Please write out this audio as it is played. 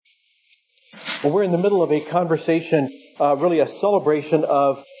Well, we're in the middle of a conversation, really a celebration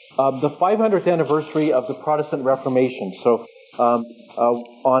of the 500th anniversary of the Protestant Reformation. So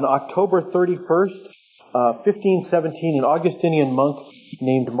on October 31st, 1517, an Augustinian monk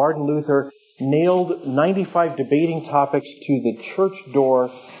named Martin Luther nailed 95 debating topics to the church door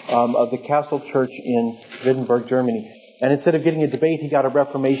of the Castle Church in Wittenberg, Germany. And instead of getting a debate, he got a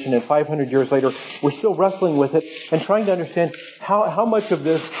reformation, and 500 years later, we're still wrestling with it and trying to understand how much of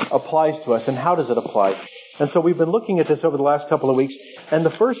this applies to us and how does it apply. And so we've been looking at this over the last couple of weeks, and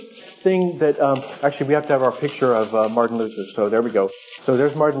the first thing that, actually we have to have our picture of Martin Luther, so there we go. So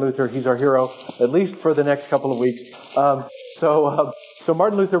there's Martin Luther, he's our hero, at least for the next couple of weeks. So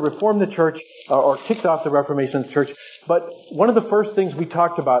Martin Luther reformed the church, or kicked off the Reformation of the church. But one of the first things we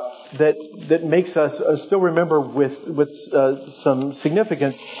talked about that makes us still remember with some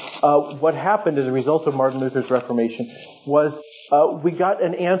significance what happened as a result of Martin Luther's Reformation was we got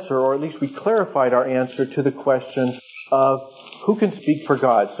an answer, or at least we clarified our answer to the question of who can speak for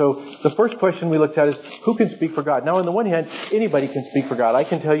God. So the first question we looked at is who can speak for God. Now, on the one hand, anybody can speak for God. I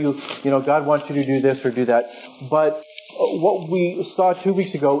can tell you, God wants you to do this or do that. But what we saw 2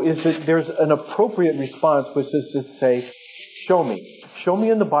 weeks ago is that there's an appropriate response, which is to say, show me. Show me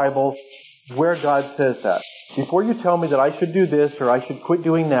in the Bible where God says that. Before you tell me that I should do this or I should quit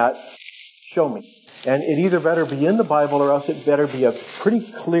doing that, show me. And it either better be in the Bible or else it better be a pretty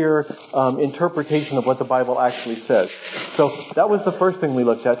clear interpretation of what the Bible actually says. So that was the first thing we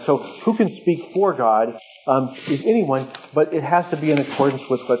looked at. So who can speak for God is anyone, but it has to be in accordance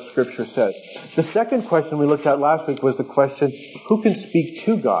with what Scripture says. The second question we looked at last week was the question, who can speak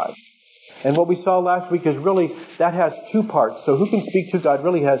to God? And what we saw last week is really, that has two parts. So who can speak to God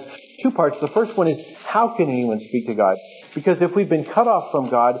really has two parts. The first one is, how can anyone speak to God? Because if we've been cut off from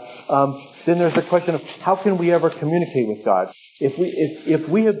God, then there's the question of how can we ever communicate with God? If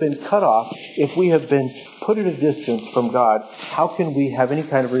we have been cut off, if we have been put at a distance from God, how can we have any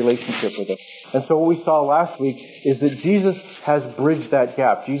kind of relationship with Him? And so what we saw last week is that Jesus has bridged that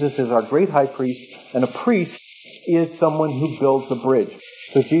gap. Jesus is our great high priest, and a priest is someone who builds a bridge.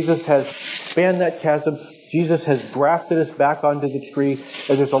 So Jesus has spanned that chasm. Jesus has grafted us back onto the tree.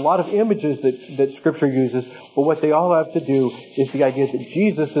 And there's a lot of images that Scripture uses, but what they all have to do is the idea that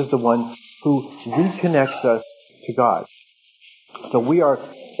Jesus is the one who reconnects us to God. So we are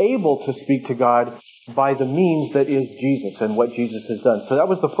able to speak to God by the means that is Jesus and what Jesus has done. So that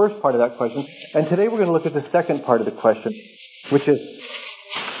was the first part of that question. And today we're going to look at the second part of the question, which is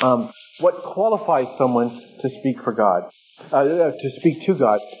what qualifies someone to speak for God, to speak to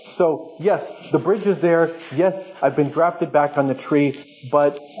God. So yes, the bridge is there. Yes, I've been grafted back on the tree,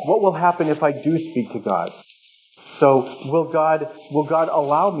 but what will happen if I do speak to God? So will God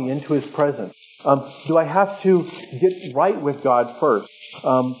allow me into His presence? Do I have to get right with God first?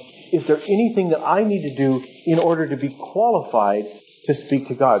 Is there anything that I need to do in order to be qualified to speak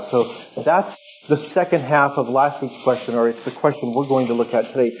to God? So that's the second half of last week's question, or it's the question we're going to look at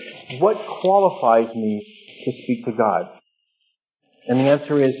today. What qualifies me to speak to God? And the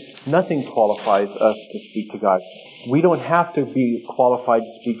answer is nothing qualifies us to speak to God. We don't have to be qualified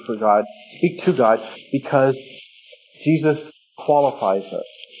to speak to God, because Jesus qualifies us.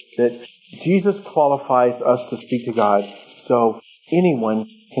 That Jesus qualifies us to speak to God, so anyone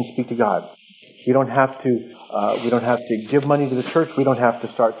can speak to God. We don't have to give money to the church. We don't have to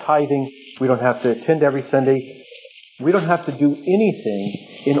start tithing. We don't have to attend every Sunday. We don't have to do anything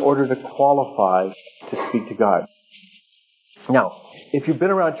in order to qualify to speak to God. Now, if you've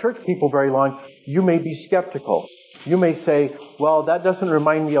been around church people very long, you may be skeptical. You may say, well, that doesn't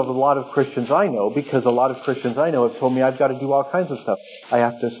remind me of a lot of Christians I know, because a lot of Christians I know have told me I've got to do all kinds of stuff. I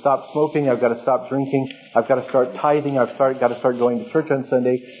have to stop smoking. I've got to stop drinking. I've got to start tithing. I've got to start going to church on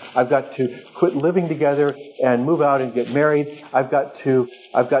Sunday. I've got to quit living together and move out and get married. I've got to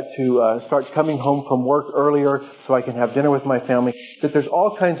start coming home from work earlier so I can have dinner with my family. That there's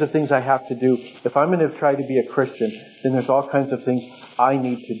all kinds of things I have to do. If I'm going to try to be a Christian, then there's all kinds of things I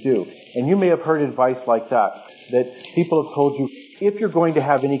need to do. And you may have heard advice like that people have told you, if you're going to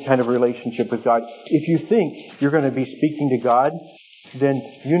have any kind of relationship with God, if you think you're going to be speaking to God, then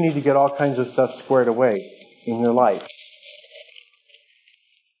you need to get all kinds of stuff squared away in your life.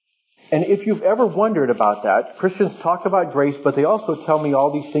 And if you've ever wondered about that, Christians talk about grace, but they also tell me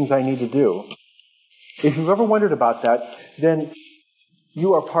all these things I need to do. If you've ever wondered about that, then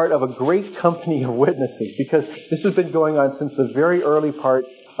you are part of a great company of witnesses, because this has been going on since the very early part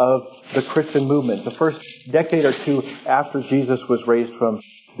of the Christian movement, the first decade or two after Jesus was raised from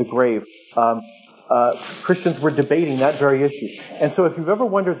the grave. Christians were debating that very issue. And so if you've ever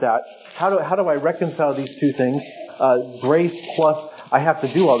wondered that, how do I reconcile these two things? Grace plus I have to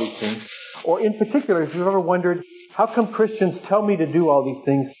do all these things. Or in particular, if you've ever wondered, how come Christians tell me to do all these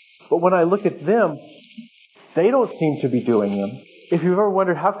things, but when I look at them, they don't seem to be doing them? If you've ever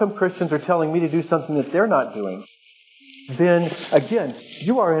wondered, how come Christians are telling me to do something that they're not doing? Then, again,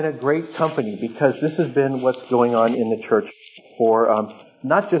 you are in a great company, because this has been what's going on in the church for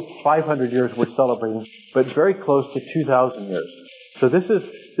not just 500 years we're celebrating, but very close to 2,000 years. So this is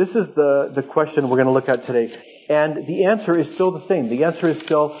the question we're going to look at today. And the answer is still the same. The answer is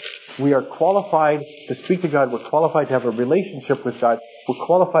still, we are qualified to speak to God. We're qualified to have a relationship with God. We're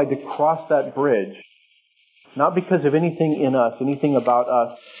qualified to cross that bridge. Not because of anything in us, anything about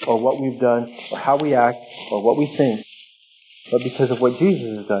us, or what we've done, or how we act, or what we think, but because of what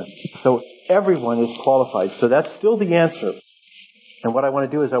Jesus has done. So everyone is qualified. So that's still the answer. And what I want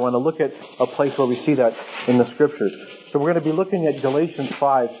to do is I want to look at a place where we see that in the Scriptures. So we're going to be looking at Galatians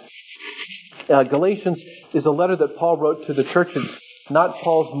 5. Galatians is a letter that Paul wrote to the churches. Not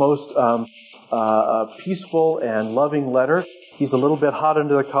Paul's most peaceful and loving letter. He's a little bit hot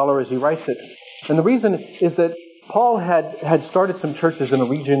under the collar as he writes it. And the reason is that Paul had started some churches in a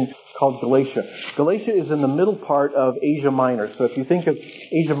region called Galatia. Galatia is in the middle part of Asia Minor. So if you think of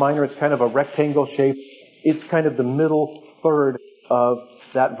Asia Minor, it's kind of a rectangle shape. It's kind of the middle third of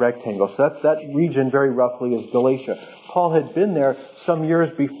that rectangle. So that region, very roughly, is Galatia. Paul had been there some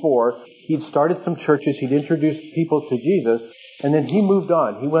years before. He'd started some churches. He'd introduced people to Jesus. And then he moved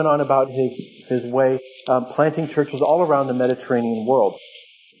on. He went on about his way, planting churches all around the Mediterranean world.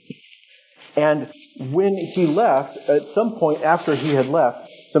 And when he left, at some point after he had left,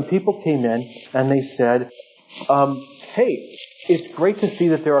 some people came in and they said, hey, it's great to see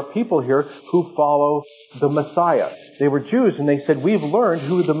that there are people here who follow the Messiah. They were Jews, and they said, we've learned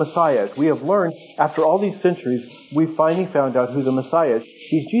who the Messiah is. We have learned, after all these centuries, we finally found out who the Messiah is.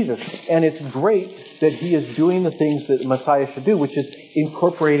 He's Jesus. And it's great that he is doing the things that the Messiah should do, which is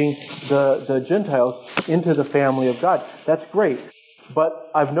incorporating the Gentiles into the family of God. That's great.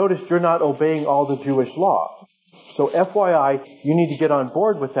 But I've noticed you're not obeying all the Jewish law. So FYI, you need to get on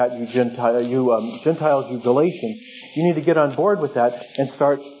board with that, you Gentiles, you Galatians. You need to get on board with that and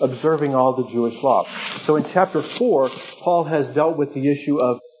start observing all the Jewish law. So in chapter 4, Paul has dealt with the issue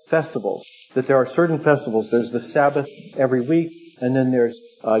of festivals. That there are certain festivals. There's the Sabbath every week, and then there's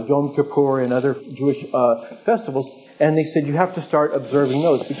Yom Kippur and other Jewish festivals. And they said you have to start observing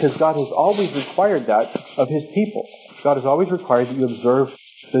those, because God has always required that of his people. God has always required that you observe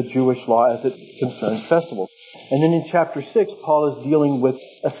the Jewish law as it concerns festivals. And then in chapter 6, Paul is dealing with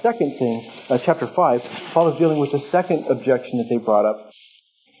a second thing. Chapter 5, Paul is dealing with the second objection that they brought up,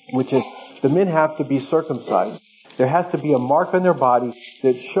 which is the men have to be circumcised. There has to be a mark on their body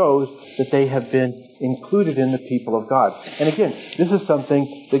that shows that they have been included in the people of God. And again, this is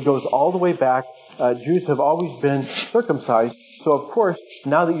something that goes all the way back. Jews have always been circumcised. So of course,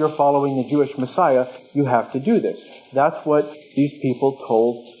 now that you're following the Jewish Messiah, you have to do this. That's what these people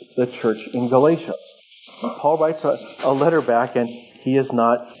told the church in Galatia. Paul writes a letter back, and he is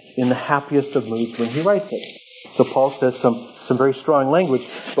not in the happiest of moods when he writes it. So Paul says some very strong language,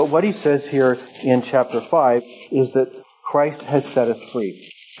 but what he says here in chapter 5 is that Christ has set us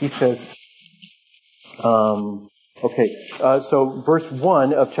free. He says, so verse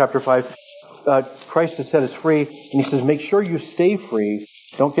 1 of chapter 5, Christ has set us free, and he says, make sure you stay free.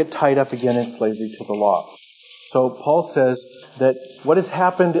 Don't get tied up again in slavery to the law. So Paul says that what has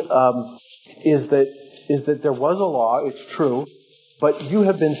happened is that there was a law, it's true, but you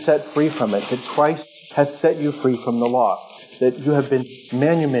have been set free from it, that Christ has set you free from the law, that you have been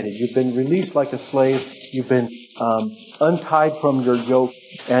manumitted, you've been released like a slave, you've been untied from your yoke,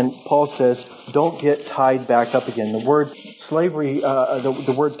 and Paul says, don't get tied back up again. The word slavery,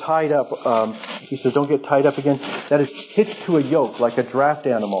 the word tied up, he says, don't get tied up again. That is hitched to a yoke, like a draft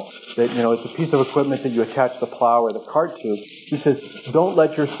animal. That, it's a piece of equipment that you attach the plow or the cart to. He says, don't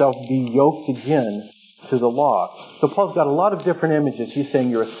let yourself be yoked again to the law. So Paul's got a lot of different images. He's saying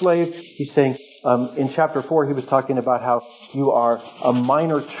you're a slave. He's saying, in chapter 4, he was talking about how you are a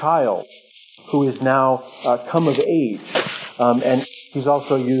minor child who is now come of age. And he's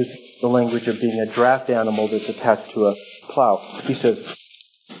also used the language of being a draft animal that's attached to a plow. He says,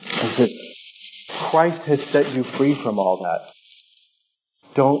 Christ has set you free from all that.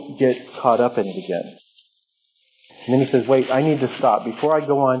 Don't get caught up in it again. And then he says, wait, I need to stop. Before I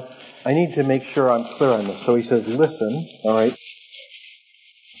go on, I need to make sure I'm clear on this. So he says, listen, all right?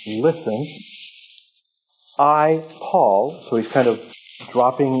 Listen. I, Paul, so he's kind of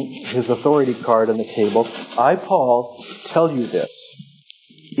dropping his authority card on the table. I, Paul, tell you this.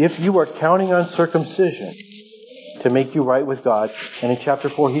 If you are counting on circumcision to make you right with God, and in chapter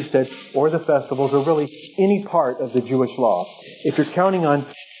 4 he said, or the festivals, or really any part of the Jewish law, if you're counting on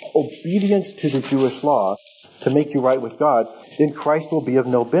obedience to the Jewish law to make you right with God, then Christ will be of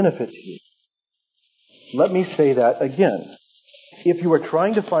no benefit to you. Let me say that again. If you are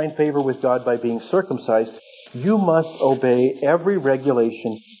trying to find favor with God by being circumcised, you must obey every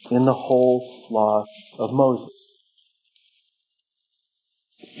regulation in the whole law of Moses.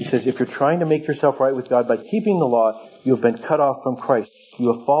 He says, if you're trying to make yourself right with God by keeping the law, you have been cut off from Christ.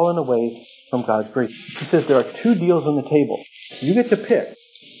 You have fallen away from God's grace. He says there are two deals on the table. You get to pick.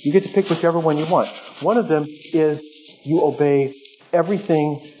 You get to pick whichever one you want. One of them is you obey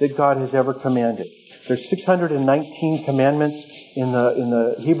everything that God has ever commanded. There's 619 commandments in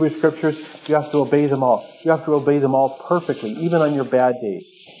the Hebrew Scriptures. You have to obey them all. You have to obey them all perfectly, even on your bad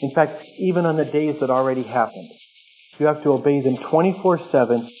days. In fact, even on the days that already happened. You have to obey them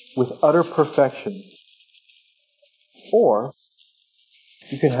 24/7 with utter perfection. Or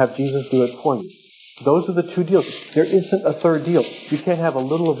you can have Jesus do it for you. Those are the two deals. There isn't a third deal. You can't have a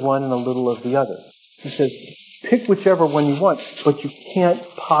little of one and a little of the other. He says, pick whichever one you want, but you can't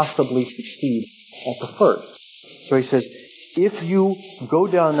possibly succeed at the first. So he says, if you go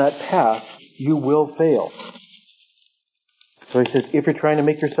down that path, you will fail. So he says, if you're trying to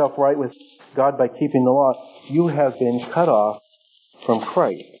make yourself right with God by keeping the law, you have been cut off from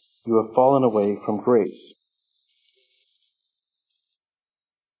Christ. You have fallen away from grace.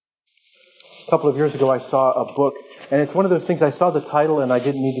 A couple of years ago, I saw a book, and it's one of those things, I saw the title and I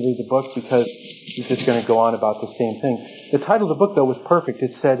didn't need to read the book because it's just going to go on about the same thing. The title of the book, though, was perfect.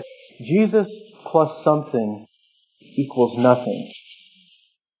 It said, Jesus plus something equals nothing.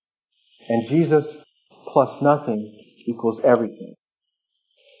 And Jesus plus nothing equals everything.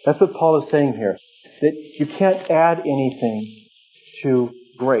 That's what Paul is saying here. That you can't add anything to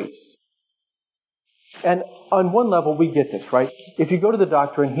grace. And on one level, we get this, right? If you go to the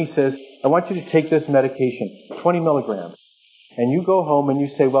doctor and he says, I want you to take this medication, 20 milligrams. And you go home and you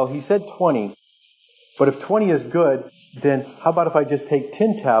say, well, he said 20, but if 20 is good, then how about if I just take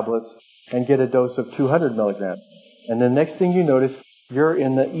 10 tablets and get a dose of 200 milligrams? And the next thing you notice, you're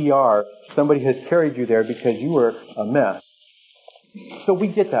in the ER. Somebody has carried you there because you were a mess. So we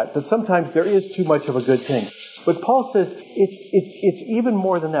get that sometimes there is too much of a good thing. But Paul says it's even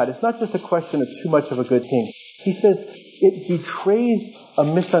more than that. It's not just a question of too much of a good thing. He says it betrays a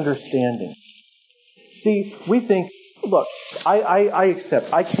misunderstanding. See, we think, look, I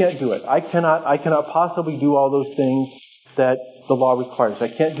accept, I can't do it. I cannot possibly do all those things that the law requires. I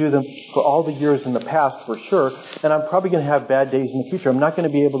can't do them for all the years in the past for sure, and I'm probably going to have bad days in the future. I'm not going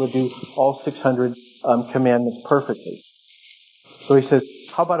to be able to do all 600 commandments perfectly. So he says,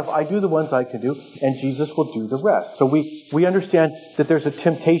 how about if I do the ones I can do, and Jesus will do the rest? So we understand that there's a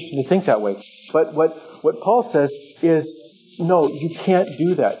temptation to think that way. But what Paul says is, no, you can't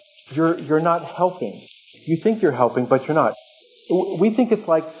do that. You're not helping. You think you're helping, but you're not. We think it's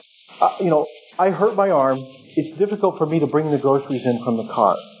like, I hurt my arm. It's difficult for me to bring the groceries in from the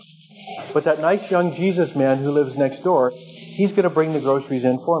car. But that nice young Jesus man who lives next door, he's going to bring the groceries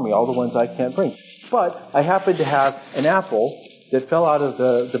in for me, all the ones I can't bring. But I happen to have an apple that fell out of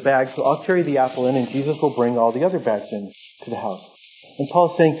the bag, so I'll carry the apple in and Jesus will bring all the other bags in to the house. And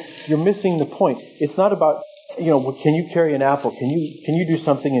Paul's saying, you're missing the point. It's not about, can you carry an apple? Can you do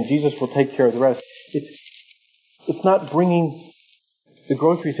something and Jesus will take care of the rest? It's not bringing the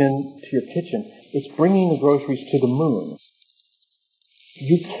groceries into your kitchen. It's bringing the groceries to the moon.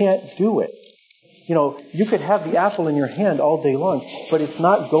 You can't do it. You could have the apple in your hand all day long, but it's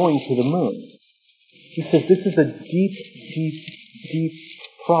not going to the moon. He says this is a deep, deep, deep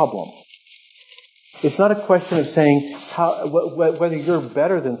problem. It's not a question of saying whether you're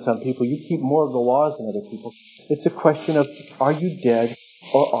better than some people, you keep more of the laws than other people. It's a question of, are you dead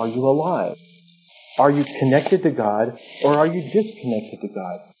or are you alive? Are you connected to God or are you disconnected to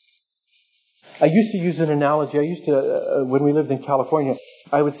God? I used to use an analogy. When we lived in California,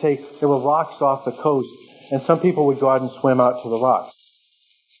 I would say there were rocks off the coast and some people would go out and swim out to the rocks.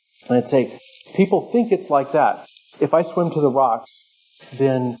 And I'd say, people think it's like that. If I swim to the rocks,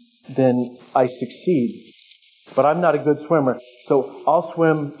 then I succeed. But I'm not a good swimmer, so I'll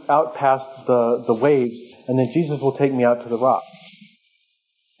swim out past the waves, and then Jesus will take me out to the rocks.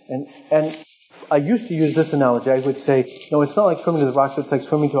 And I used to use this analogy. I would say, no, it's not like swimming to the rocks, it's like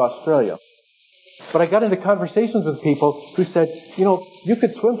swimming to Australia. But I got into conversations with people who said, you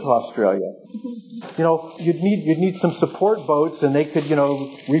could swim to Australia. You'd need some support boats and they could,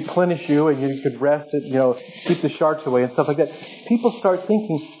 replenish you and you could rest it, keep the sharks away and stuff like that. People start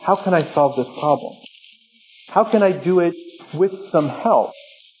thinking, how can I solve this problem? How can I do it with some help?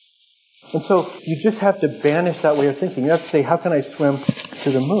 And so you just have to banish that way of thinking. You have to say, how can I swim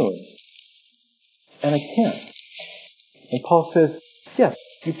to the moon? And I can't. And Paul says, Yes,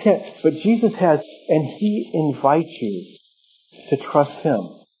 you can't. But Jesus has, and He invites you to trust Him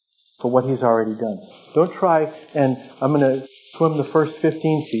for what He's already done. Don't try and I'm going to swim the first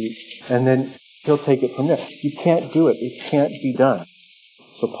 15 feet and then He'll take it from there. You can't do it. It can't be done.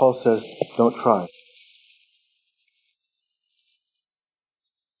 So Paul says, don't try.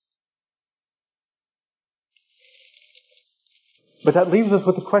 But that leaves us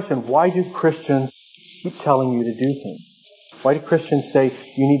with the question, why do Christians keep telling you to do things? Why do Christians say,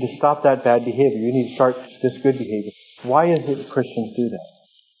 you need to stop that bad behavior, you need to start this good behavior? Why is it that Christians do that?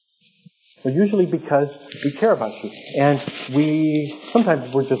 Well, usually because we care about you. And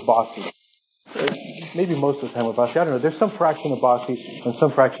sometimes we're just bossy. Maybe most of the time we're bossy. I don't know. There's some fraction of bossy and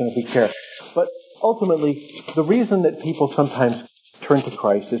some fraction of we care. But ultimately, the reason that people sometimes turn to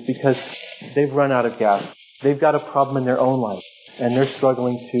Christ is because they've run out of gas. They've got a problem in their own life. And they're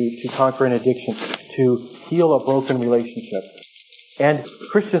struggling to conquer an addiction, to heal a broken relationship. And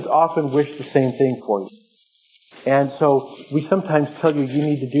Christians often wish the same thing for you. And so we sometimes tell you, you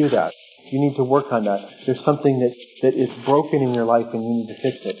need to do that. You need to work on that. There's something that is broken in your life and you need to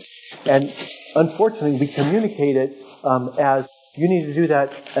fix it. And unfortunately, we communicate it as you need to do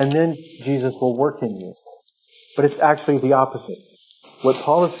that and then Jesus will work in you. But it's actually the opposite. What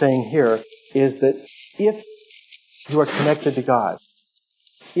Paul is saying here is that if you are connected to God,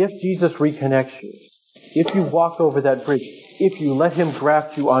 if Jesus reconnects you, if you walk over that bridge, if you let Him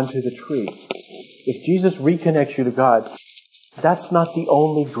graft you onto the tree, if Jesus reconnects you to God, that's not the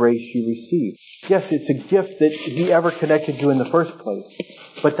only grace you receive. Yes, it's a gift that He ever connected you in the first place,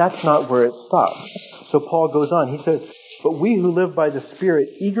 but that's not where it stops. So Paul goes on. He says, but we who live by the Spirit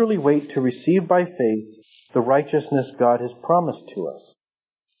eagerly wait to receive by faith the righteousness God has promised to us.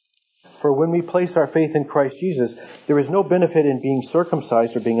 For when we place our faith in Christ Jesus, there is no benefit in being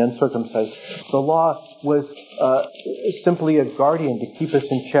circumcised or being uncircumcised. The law was simply a guardian to keep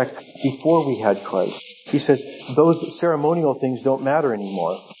us in check before we had Christ. He says those ceremonial things don't matter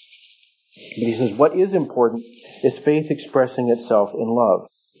anymore. But he says what is important is faith expressing itself in love.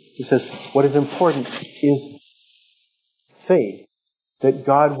 He says what is important is faith that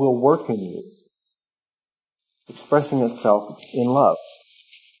God will work in you, expressing itself in love.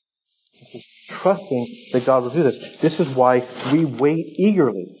 This is trusting that God will do this. This is why we wait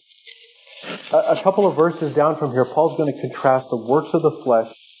eagerly. A couple of verses down from here, Paul's going to contrast the works of the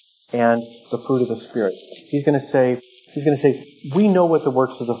flesh and the fruit of the Spirit. He's going to say, we know what the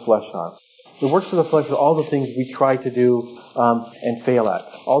works of the flesh are. The works of the flesh are all the things we try to do and fail at.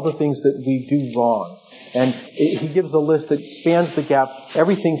 All the things that we do wrong. And he gives a list that spans the gap,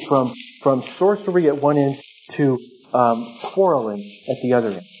 everything from sorcery at one end to quarreling at the other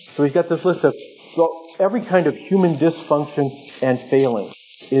end. So he's got this list of every kind of human dysfunction and failing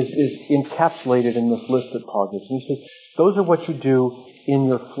is encapsulated in this list that Paul gives. And he says, those are what you do in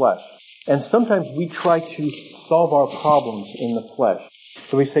your flesh. And sometimes we try to solve our problems in the flesh.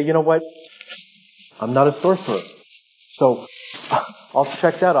 So we say, you know what? I'm not a sorcerer. So I'll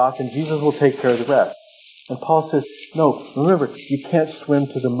check that off and Jesus will take care of the rest. And Paul says, no, remember, you can't swim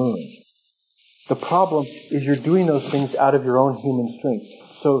to the moon. The problem is you're doing those things out of your own human strength.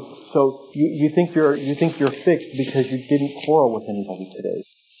 So you think you're fixed because you didn't quarrel with anybody today.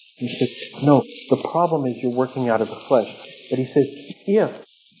 He says, no, the problem is you're working out of the flesh. But he says, if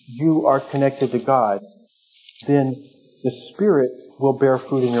you are connected to God, then the Spirit will bear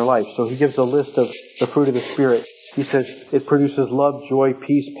fruit in your life. So he gives a list of the fruit of the Spirit. He says it produces love, joy,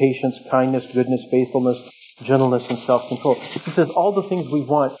 peace, patience, kindness, goodness, faithfulness, gentleness, and self-control. He says all the things we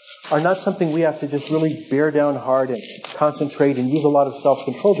want are not something we have to just really bear down hard and concentrate and use a lot of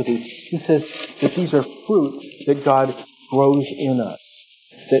self-control to do. He says that these are fruit that God grows in us,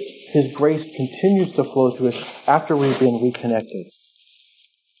 that His grace continues to flow to us after we've been reconnected.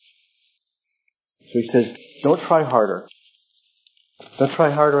 So he says, don't try harder. Don't try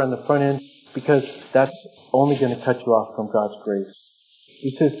harder on the front end because that's only going to cut you off from God's grace.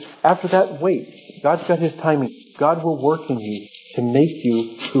 He says, after that, wait. God's got His timing. God will work in you to make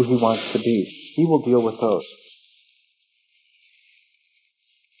you who He wants to be. He will deal with those.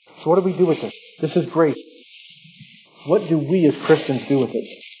 So what do we do with this? This is grace. What do we as Christians do with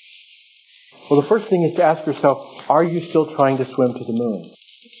it? Well, the first thing is to ask yourself, are you still trying to swim to the moon?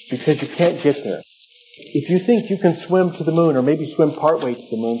 Because you can't get there. If you think you can swim to the moon or maybe swim partway to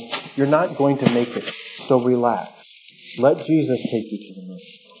the moon, you're not going to make it. So relax. Let Jesus take you to the moon.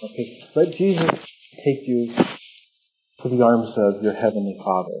 Okay? Let Jesus take you to the arms of your Heavenly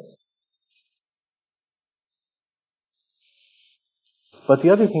Father. But the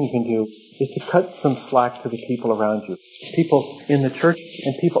other thing you can do is to cut some slack to the people around you. People in the church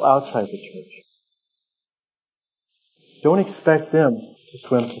and people outside the church. don't expect them to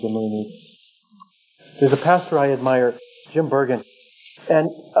swim to the moon either. There's a pastor I admire, Jim Bergen, and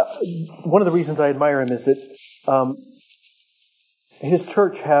one of the reasons I admire him is that his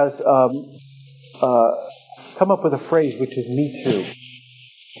church has come up with a phrase which is "me too,"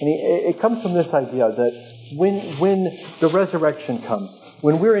 and it comes from this idea that when the resurrection comes,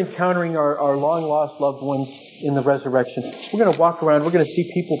 when we're encountering our long-lost loved ones in the resurrection, we're going to walk around, we're going to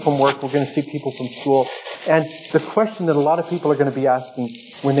see people from work, we're going to see people from school, and the question that a lot of people are going to be asking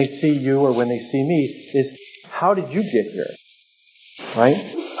when they see you or when they see me is, how did you get here? Right?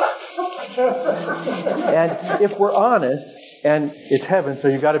 And if we're honest, and it's heaven, so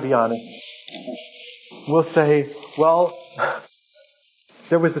you've got to be honest, we'll say, well,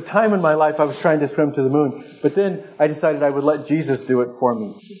 there was a time in my life I was trying to swim to the moon, but then I decided I would let Jesus do it for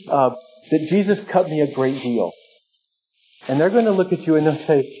me. That Jesus cut me a great deal. And they're going to look at you and they'll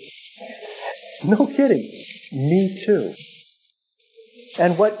say, no kidding, me too.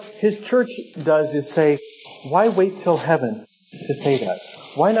 And what his church does is say, why wait till heaven to say that?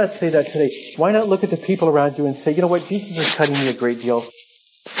 Why not say that today? Why not look at the people around you and say, you know what, Jesus is cutting me a great deal.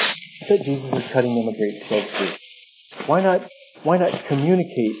 I bet Jesus is cutting them a great deal too. Why not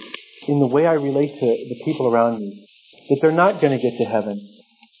communicate in the way I relate to the people around me that they're not going to get to heaven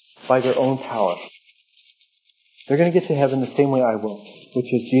by their own power. They're going to get to heaven the same way I will,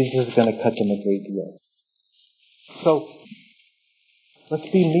 which is Jesus is going to cut them a great deal. So, let's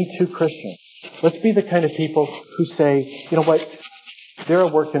be Me Too Christians. Let's be the kind of people who say, you know what, they're a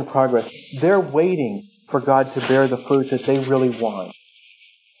work in progress. They're waiting for God to bear the fruit that they really want.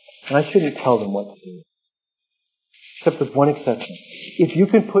 And I shouldn't tell them what to do. Except with one exception. If you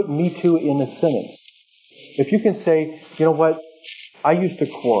can put Me Too in a sentence, if you can say, you know what, I used to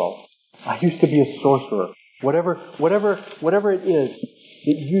quarrel. I used to be a sorcerer. Whatever it is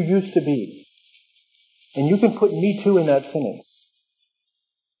that you used to be. And you can put Me Too in that sentence.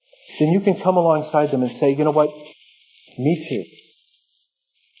 Then you can come alongside them and say, you know what, me too.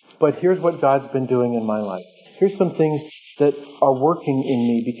 But here's what God's been doing in my life. Here's some things that are working in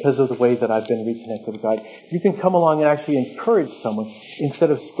me because of the way that I've been reconnected with God. You can come along and actually encourage someone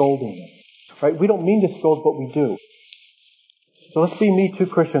instead of scolding them. Right? We don't mean to scold, but we do. So let's be Me Too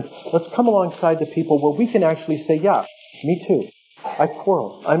Christians. Let's come alongside the people where we can actually say, yeah, me too. I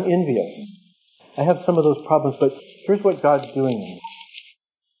quarrel. I'm envious. I have some of those problems, but here's what God's doing in me.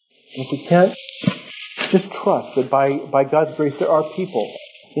 And if we can't, just trust that by God's grace there are people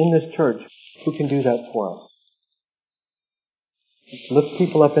in this church who can do that for us. Let's lift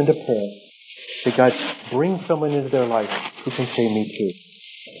people up into prayer. Say, God, bring someone into their life who can say Me Too.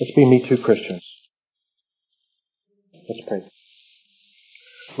 Let's be Me Too Christians. Let's pray.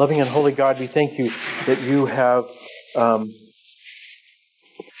 Loving and holy God, we thank you that you have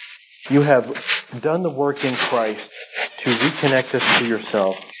done the work in Christ to reconnect us to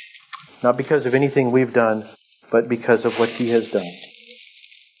yourself. Not because of anything we've done, but because of what He has done.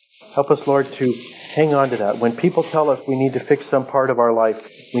 Help us, Lord, to hang on to that. When people tell us we need to fix some part of our life,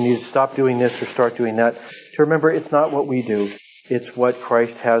 we need to stop doing this or start doing that, to remember it's not what we do, it's what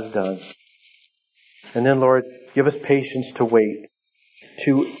Christ has done. And then, Lord, give us patience to wait,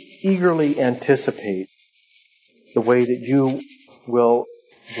 to eagerly anticipate the way that you will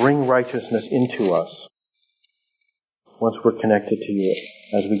bring righteousness into us once we're connected to you,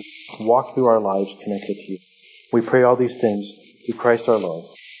 as we walk through our lives connected to you. We pray all these things through Christ our Lord.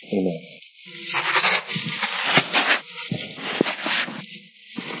 Amen.